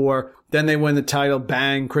Final Four. Then they win the title.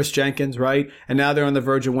 Bang. Chris Jenkins, right? And now they're on the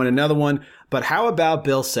verge of winning another one. But how about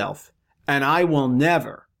Bill Self? And I will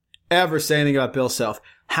never, ever say anything about Bill Self.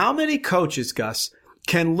 How many coaches, Gus,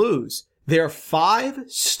 can lose their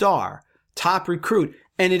 5-star top recruit?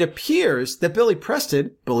 And it appears that Billy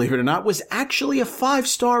Preston, believe it or not, was actually a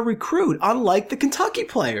 5-star recruit, unlike the Kentucky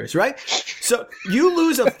players, right? So you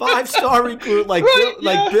lose a 5-star recruit like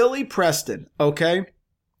Billy Preston, okay?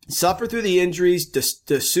 Suffer through the injuries.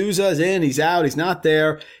 D'Souza's in. He's out. He's not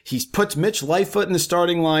there. He puts Mitch Lightfoot in the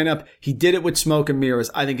starting lineup. He did it with smoke and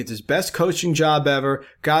mirrors. I think it's his best coaching job ever.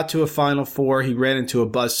 Got to a Final Four. He ran into a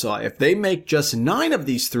buzzsaw. If they make just 9 of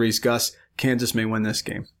these threes, Gus, Kansas may win this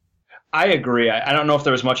game. I agree. I don't know if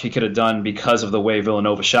there was much he could have done because of the way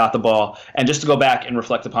Villanova shot the ball. And just to go back and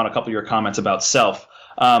reflect upon a couple of your comments about Self.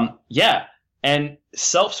 And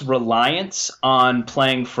Self's reliance on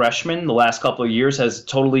playing freshmen the last couple of years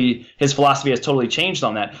his philosophy has totally changed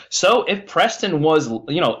on that. So if Preston was,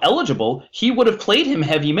 eligible, he would have played him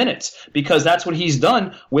heavy minutes because that's what he's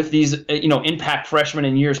done with these, impact freshmen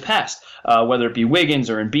in years past, whether it be Wiggins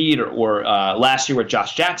or Embiid or last year with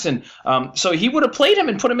Josh Jackson. So he would have played him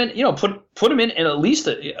and put him in, put him in at least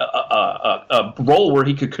a role where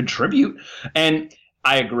he could contribute. And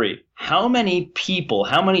I agree. How many people,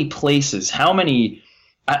 how many places, how many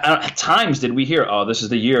times did we hear, oh, this is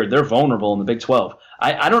the year they're vulnerable in the Big 12?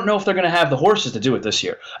 I don't know if they're going to have the horses to do it this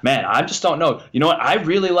year. Man, I just don't know. You know what? I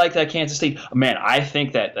really like that Kansas State. Man, I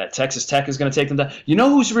think that Texas Tech is going to take them down. You know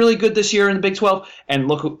who's really good this year in the Big 12? And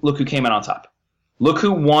look who came out on top. Look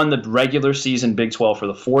who won the regular season Big 12 for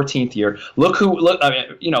the 14th year. What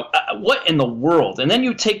in the world? And then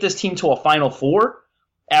you take this team to a Final Four.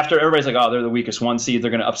 After everybody's like, oh, they're the weakest 1 seed, they're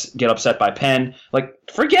going to get upset by Penn. Like,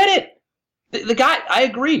 forget it. The guy, I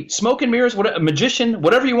agree. Smoke and mirrors, a magician,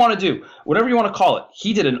 whatever you want to do, whatever you want to call it.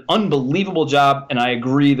 He did an unbelievable job, and I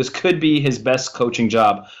agree this could be his best coaching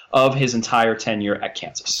job of his entire tenure at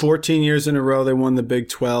Kansas. 14 years in a row, they won the Big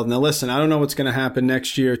 12. Now, listen, I don't know what's going to happen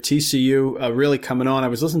next year. TCU really coming on. I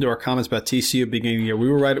was listening to our comments about TCU beginning of the year. We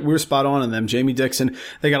were spot on them. Jamie Dixon,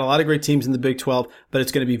 they got a lot of great teams in the Big 12, but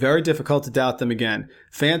it's going to be very difficult to doubt them again.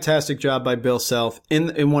 Fantastic job by Bill Self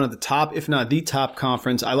in one of the top, if not the top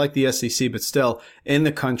conference. I like the SEC, but still in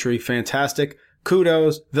the country. Fantastic.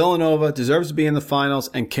 Kudos. Villanova deserves to be in the finals,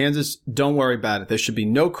 and Kansas, don't worry about it. There should be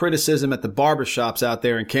no criticism at the barbershops out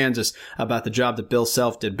there in Kansas about the job that Bill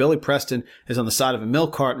Self did. Billy Preston is on the side of a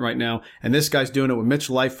milk carton right now, and this guy's doing it with Mitch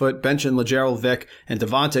Lightfoot, benching LaGerald Vick, and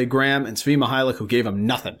Devontae Graham, and Svi Mihalik, who gave him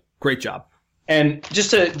nothing. Great job. And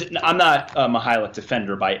I'm not a Mihalik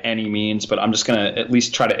defender by any means, but I'm just going to at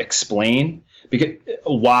least try to explain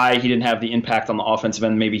why he didn't have the impact on the offensive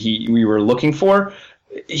end maybe we were looking for.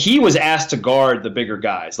 He was asked to guard the bigger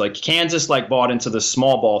guys. Like Kansas, bought into the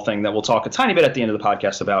small ball thing that we'll talk a tiny bit at the end of the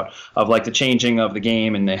podcast about, of the changing of the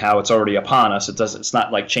game and how it's already upon us. It's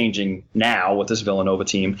not changing now with this Villanova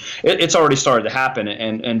team. It's already started to happen.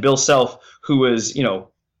 And Bill Self, who is,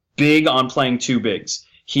 big on playing two bigs.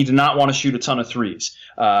 He did not want to shoot a ton of threes.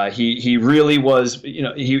 He really was,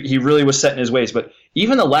 he really was set in his ways. But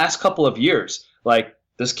even the last couple of years,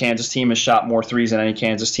 this Kansas team has shot more threes than any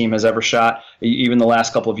Kansas team has ever shot. Even the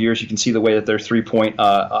last couple of years, you can see the way that their three-point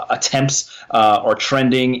attempts are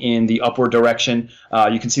trending in the upward direction.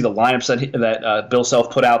 You can see the lineups that Bill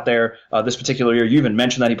Self put out there this particular year. You even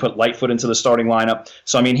mentioned that he put Lightfoot into the starting lineup.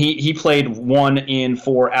 So, he played 1 in,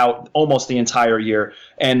 4 out almost the entire year.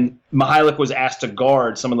 And Mihalik was asked to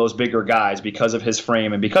guard some of those bigger guys because of his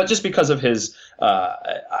frame and because of his,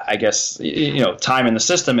 I guess, time in the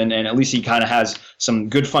system. And at least he kind of has some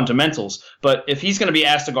good fundamentals. But if he's going to be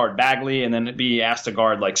asked to guard Bagley and then be asked to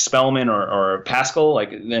guard Spellman or Pascal,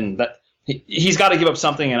 then that he's got to give up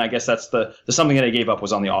something. And I guess that's the something that he gave up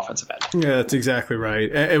was on the offensive end. Yeah, that's exactly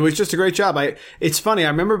right. It was just a great job. It's funny. I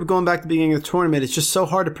remember going back to the beginning of the tournament. It's just so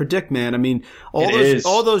hard to predict, man.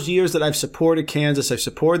 All those years that I've supported Kansas, I've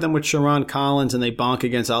supported them with Sharon Collins and they bonk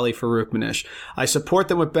against Ali Farouk-Manish. I support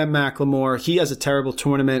them with Ben McLemore. He has a terrible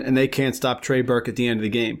tournament and they can't stop Trey Burke at the end of the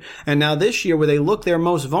game. And now this year where they look their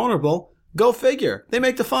most vulnerable, go figure. They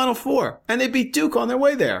make the Final Four and they beat Duke on their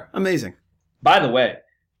way there. Amazing. By the way,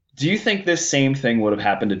 do you think this same thing would have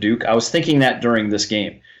happened to Duke? I was thinking that during this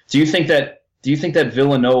game. Do you think that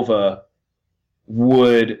Villanova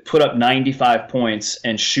would put up 95 points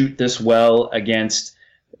and shoot this well against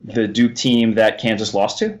the Duke team that Kansas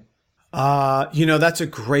lost to? That's a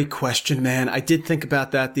great question, man. I did think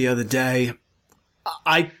about that the other day.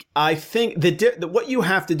 I think what you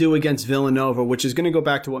have to do against Villanova, which is going to go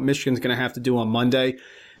back to what Michigan's going to have to do on Monday,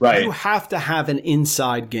 right? You have to have an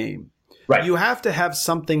inside game. Right. You have to have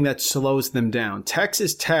something that slows them down.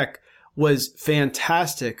 Texas Tech was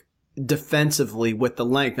fantastic defensively with the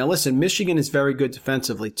length. Now listen, Michigan is very good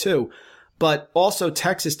defensively too, but also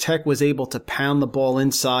Texas Tech was able to pound the ball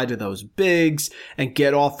inside of those bigs and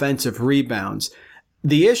get offensive rebounds.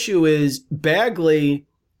 The issue is Bagley,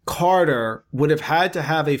 Carter would have had to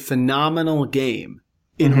have a phenomenal game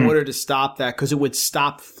in order to stop that, because it would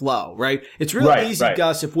stop flow, right? It's really easy,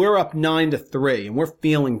 Gus, if we're up 9-3 and we're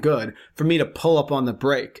feeling good, for me to pull up on the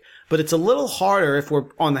break. But it's a little harder if we're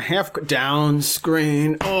on the half down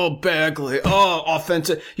screen. Oh, Bagley. Oh,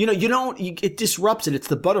 offensive. It disrupts it. It's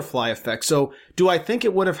the butterfly effect. So do I think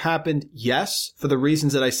it would have happened? Yes, for the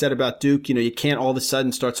reasons that I said about Duke. You can't all of a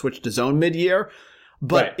sudden start switching to zone mid-year.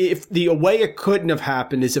 But if the way it couldn't have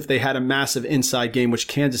happened is if they had a massive inside game, which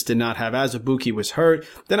Kansas did not have. Azubuike was hurt.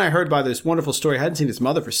 Then I heard by this wonderful story. I hadn't seen his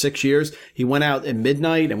mother for 6 years. He went out at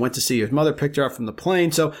midnight and went to see his mother, picked her up from the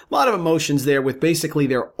plane. So a lot of emotions there with basically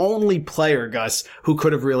their only player, Gus, who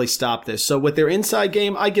could have really stopped this. So with their inside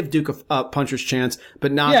game, I give Duke a puncher's chance,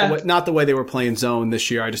 but not the way they were playing zone this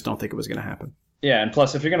year. I just don't think it was going to happen. Yeah, and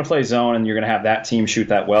plus, if you're going to play zone and you're going to have that team shoot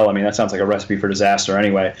that well, that sounds like a recipe for disaster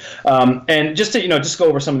anyway. And just to just go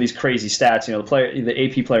over some of these crazy stats, the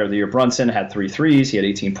AP Player of the Year, Brunson had 3 threes, he had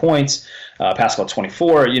 18 points. Pascal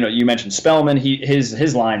 24. You mentioned Spellman.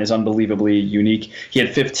 His line is unbelievably unique. He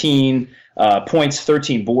had 15 points,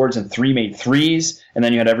 13 boards, and 3 made threes. And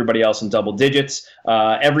then you had everybody else in double digits.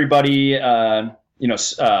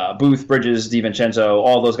 Booth, Bridges, DiVincenzo,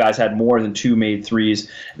 all those guys had more than 2 made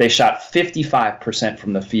threes. They shot 55%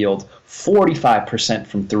 from the field, 45%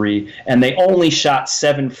 from 3, and they only shot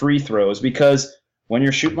 7 free throws because when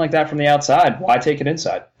you're shooting like that from the outside, why take it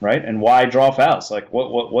inside, right? And why draw fouls?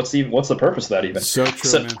 What's the purpose of that even? So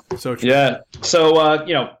true, man. So true. Yeah. So,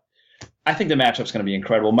 I think the matchup's going to be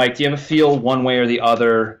incredible. Mike, do you have a feel one way or the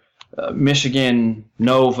other? Michigan,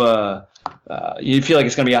 Nova, you feel like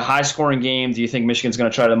it's going to be a high-scoring game? Do you think Michigan's going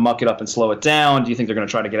to try to muck it up and slow it down? Do you think they're going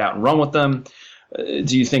to try to get out and run with them?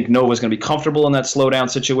 Do you think Nova's going to be comfortable in that slowdown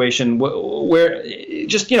situation? Where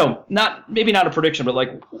just, maybe not a prediction, but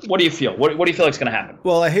like, what do you feel? What do you feel like is going to happen?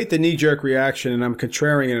 Well, I hate the knee-jerk reaction, and I'm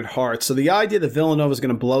contrarian at heart. So the idea that Villanova is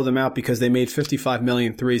going to blow them out because they made 55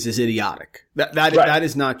 million threes is idiotic. That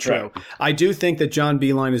is not true. Right. I do think that John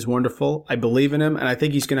Beilein is wonderful. I believe in him, and I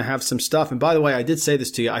think he's going to have some stuff. And by the way, I did say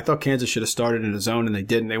this to you. I thought Kansas should have started in the zone, and they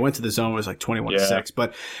didn't. They went to the zone. It was like 21-6.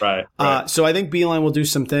 But right. So I think Beilein will do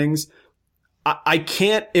some things. I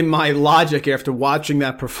can't, in my logic, after watching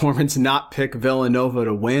that performance, not pick Villanova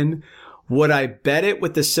to win. Would I bet it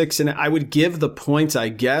with the 6? And I would give the points, I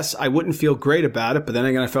guess. I wouldn't feel great about it, but then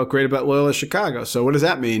again, I felt great about Loyola Chicago. So what does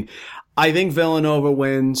that mean? I think Villanova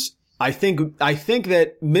wins. I think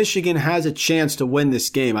that Michigan has a chance to win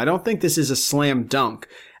this game. I don't think this is a slam dunk.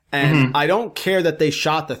 And I don't care that they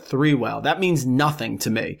shot the 3 well. That means nothing to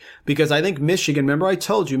me because I think Michigan, remember I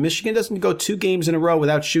told you, Michigan doesn't go 2 games in a row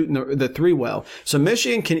without shooting the 3 well. So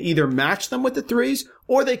Michigan can either match them with the 3s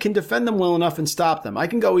or they can defend them well enough and stop them. I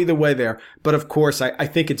can go either way there. But of course, I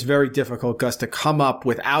think it's very difficult, Gus, to come up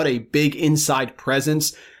without a big inside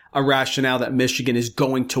presence, a rationale that Michigan is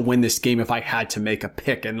going to win this game if I had to make a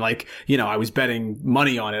pick. And I was betting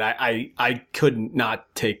money on it. I couldn't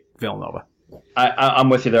not take Villanova. I'm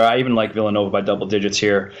with you there. I even like Villanova by double digits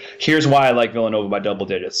here. Here's why I like Villanova by double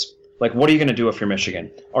digits. Like, what are you going to do if you're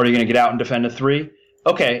Michigan? Are you going to get out and defend a 3?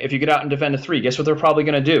 Okay, if you get out and defend a 3, guess what they're probably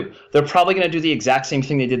going to do? They're probably going to do the exact same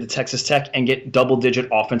thing they did to Texas Tech and get double-digit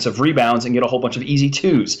offensive rebounds and get a whole bunch of easy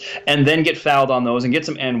 2s and then get fouled on those and get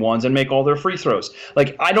some N1s and make all their free throws.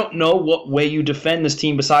 Like, I don't know what way you defend this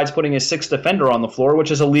team besides putting a 6th defender on the floor,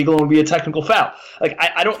 which is illegal and would be a technical foul. Like,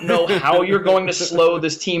 I don't know how you're going to slow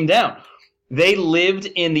this team down. They lived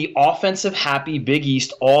in the offensive happy Big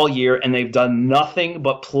East all year, and they've done nothing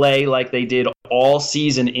but play like they did all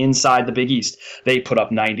season inside the Big East. They put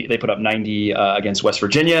up 90. They put up 90 against West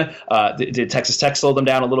Virginia. Did Texas Tech slow them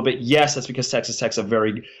down a little bit? Yes, that's because Texas Tech's a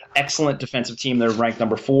very excellent defensive team. They're ranked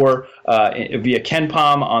number 4 via Ken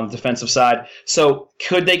Pom on the defensive side. So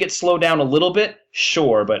could they get slowed down a little bit?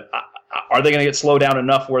 Sure, but are they going to get slowed down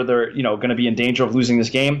enough where they're going to be in danger of losing this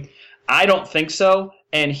game? I don't think so.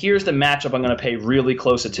 And here's the matchup I'm going to pay really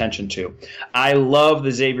close attention to. I love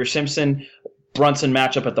the Xavier Simpson-Brunson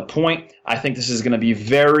matchup at the point. I think this is going to be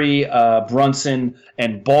very Brunson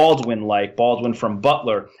and Baldwin-like, Baldwin from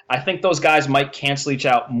Butler. I think those guys might cancel each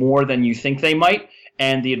out more than you think they might,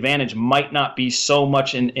 and the advantage might not be so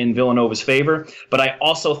much in Villanova's favor. But I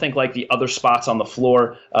also think, like the other spots on the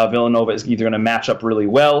floor, Villanova is either going to match up really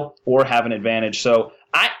well or have an advantage. So,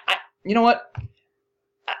 you know what?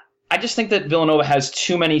 I just think that Villanova has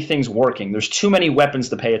too many things working. There's too many weapons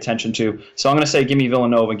to pay attention to. So I'm going to say give me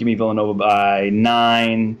Villanova by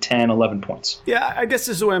 9, 10, 11 points. Yeah, I guess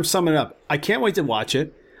this is the way I'm summing it up. I can't wait to watch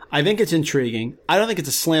it. I think it's intriguing. I don't think it's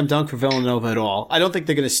a slam dunk for Villanova at all. I don't think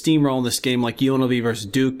they're going to steamroll in this game like UNLV versus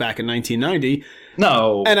Duke back in 1990.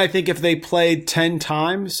 No. And I think if they played 10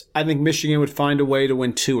 times, I think Michigan would find a way to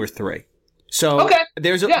win 2 or 3. So okay.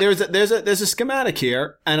 there's a schematic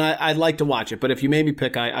here, and I'd like to watch it. But if you made me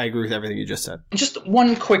pick, I agree with everything you just said. Just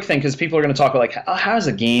one quick thing, because people are going to talk about like how does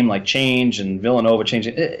a game change and Villanova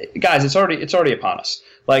changing? Guys, it's already upon us.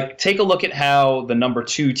 Like, take a look at how the number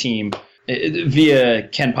 2 team via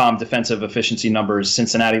Ken Pom defensive efficiency numbers,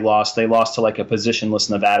 Cincinnati lost. They lost to a positionless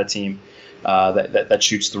Nevada team that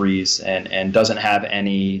shoots 3s and doesn't have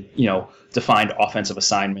any defined offensive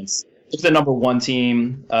assignments. The number 1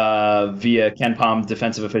 team via Ken Pom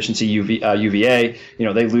defensive efficiency, UVA,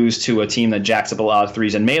 they lose to a team that jacks up a lot of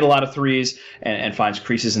 3s and made a lot of 3s and finds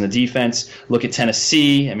creases in the defense. Look at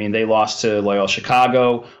Tennessee. I mean, they lost to Loyola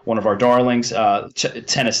Chicago, one of our darlings.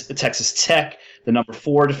 Texas Tech, the number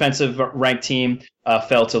 4 defensive ranked team,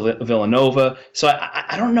 fell to Villanova. So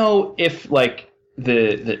I don't know if I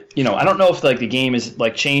don't know if the game is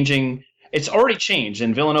changing. It's already changed,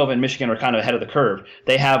 and Villanova and Michigan are kind of ahead of the curve.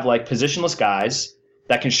 They have positionless guys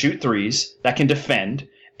that can shoot 3s, that can defend,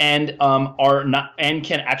 and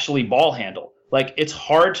can actually ball handle. It's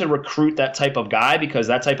hard to recruit that type of guy because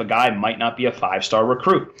that type of guy might not be a 5-star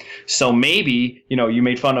recruit. So maybe, you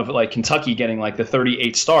made fun of Kentucky getting the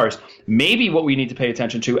 38 stars. Maybe what we need to pay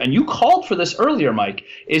attention to, and you called for this earlier, Mike,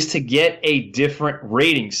 is to get a different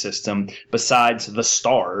rating system besides the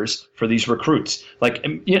stars for these recruits.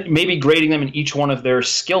 Maybe grading them in each one of their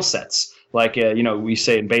skill sets. We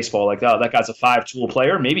say in baseball, oh, that guy's a 5-tool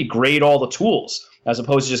player. Maybe grade all the tools as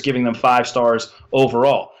opposed to just giving them 5 stars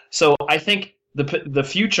overall. So I think the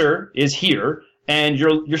future is here, and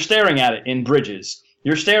you're staring at it in Bridges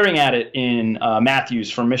You're staring at it in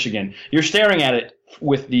Matthews from Michigan. You're staring at it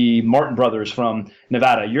with the Martin brothers from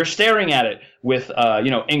Nevada. You're staring at it with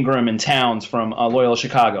Ingram and Towns from Loyola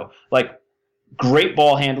Chicago. Like, great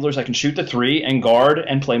ball handlers that can shoot the three and guard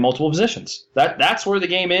and play multiple positions. That's where the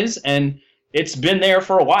game is, and it's been there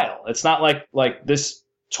for a while. It's not like this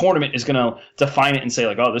tournament is going to define it and say,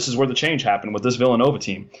 like, oh, this is where the change happened with this Villanova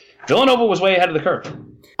team. Villanova was way ahead of the curve.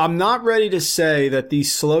 I'm not ready to say that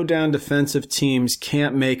these slow-down defensive teams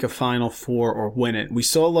can't make a Final Four or win it. We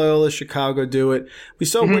saw Loyola Chicago do it. We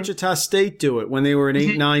saw Wichita State do it when they were an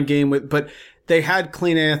 8-9 game but they had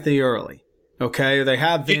Clean Anthony early. Okay, they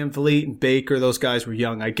have Van Vliet and Baker. Those guys were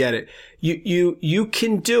young. I get it. You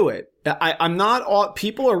can do it. I'm not all,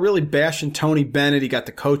 people are really bashing Tony Bennett. He got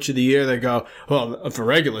the coach of the year. They go, well, for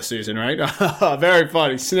regular season, right? Very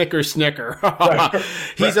funny. Snicker.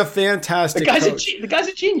 He's a fantastic coach. The guy's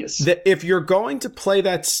a genius. If you're going to play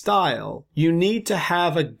that style, you need to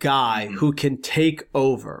have a guy who can take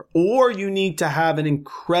over, or you need to have an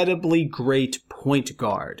incredibly great point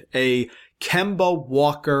guard, a Kemba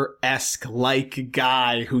Walker-esque like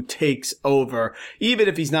guy who takes over, even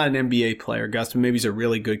if he's not an NBA player, Gus, but maybe he's a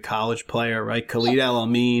really good college player, right? Khalid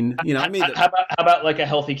El-Amin, how about like a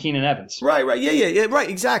healthy Keenan Evans? Right, yeah, right,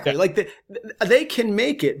 exactly. Like they can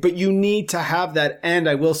make it, but you need to have that. And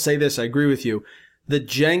I will say this, I agree with you. The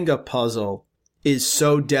Jenga puzzle is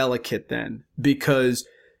so delicate then, because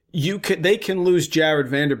they can lose Jared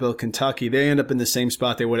Vanderbilt, Kentucky. They end up in the same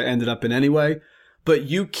spot they would have ended up in anyway. But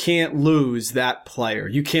you can't lose that player.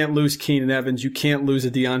 You can't lose Keenan Evans. You can't lose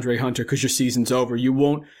a DeAndre Hunter because your season's over. You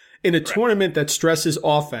won't. In a tournament that stresses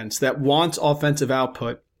offense, that wants offensive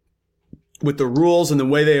output, with the rules and the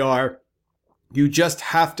way they are, you just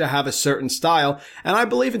have to have a certain style. And I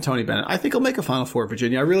believe in Tony Bennett. I think he'll make a Final Four at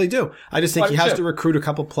Virginia. I really do. I just think he has to recruit a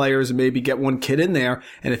couple players and maybe get one kid in there.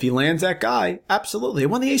 And if he lands that guy, absolutely. They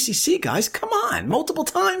won the ACC, guys. Come on. Multiple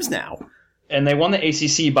times now. And they won the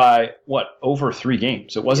ACC by, over 3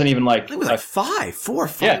 games. It wasn't even like... It was like 4 or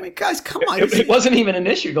 5. Yeah. I mean, guys, come on. It wasn't even an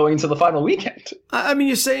issue going into the final weekend. I mean,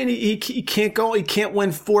 you're saying he can't go, he can't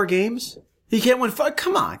win 4 games? He can't win 5?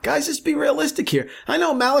 Come on, guys, let's be realistic here. I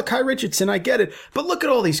know Malachi Richardson, I get it. But look at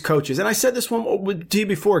all these coaches. And I said this one to you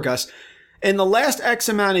before, Gus. In the last X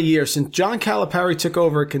amount of years, since John Calipari took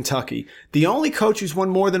over at Kentucky, the only coach who's won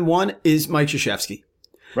more than one is Mike Krzyzewski.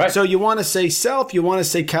 Right. So you want to say Self, you want to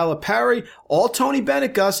say Calipari. All Tony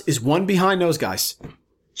Bennett, Gus, is one behind those guys.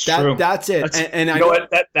 True. That's it. And you know what?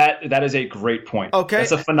 That is a great point. Okay.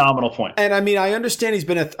 That's a phenomenal point. And I mean, I understand he's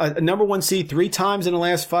been a number 1 seed 3 times in the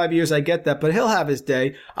last 5 years. I get that, but he'll have his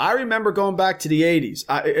day. I remember going back to the 80s.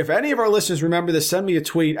 If any of our listeners remember this, send me a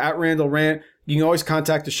tweet at Randall Rant. You can always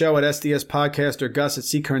contact the show at SDS Podcast or Gus at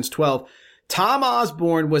Seakerns12. Tom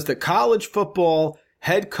Osborne was the college football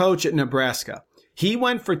head coach at Nebraska. He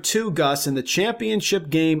went for 2, Gus, in the championship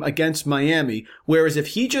game against Miami, whereas if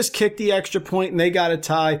he just kicked the extra point and they got a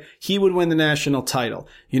tie, he would win the national title.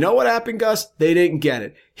 You know what happened, Gus? They didn't get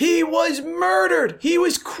it. He was murdered. He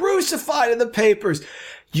was crucified in the papers.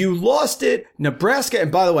 You lost it. Nebraska,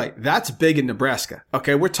 and by the way, that's big in Nebraska.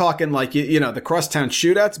 Okay, we're talking like, the crosstown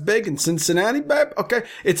shootout's big in Cincinnati, babe. Okay,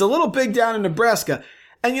 it's a little big down in Nebraska.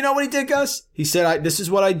 And you know what he did, Gus? He said, this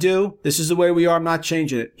is what I do. This is the way we are. I'm not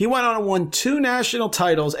changing it. He went on and won 2 national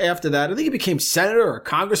titles after that. I think he became senator or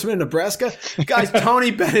congressman in Nebraska. Guys,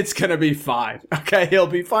 Tony Bennett's going to be fine. Okay, he'll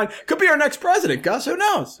be fine. Could be our next president, Gus. Who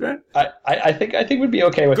knows, right? I think we'd be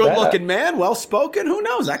okay with that. Good-looking man, well-spoken. Who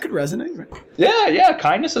knows? That could resonate. Right? Yeah.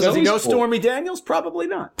 Kindness is always cool. Does he know Stormy Daniels? Probably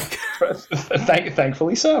not.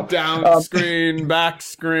 Thankfully so. Down screen, back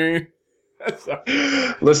screen.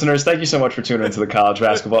 Listeners, thank you so much for tuning into the college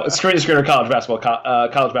basketball Screen to Screener college basketball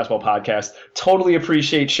podcast. Totally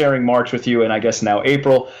appreciate sharing March with you, and I guess now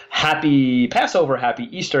April. Happy Passover, happy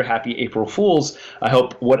Easter, happy April Fools. I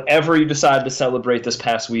hope whatever you decide to celebrate this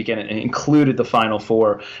past weekend, it included the Final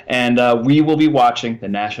Four, and we will be watching the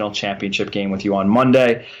national championship game with you on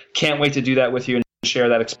Monday. Can't wait to do that with you and share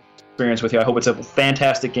that experience with you. I hope it's a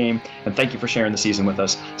fantastic game, and thank you for sharing the season with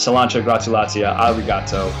us. Cilantro, gratulatia,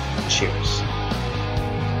 arigato, cheers.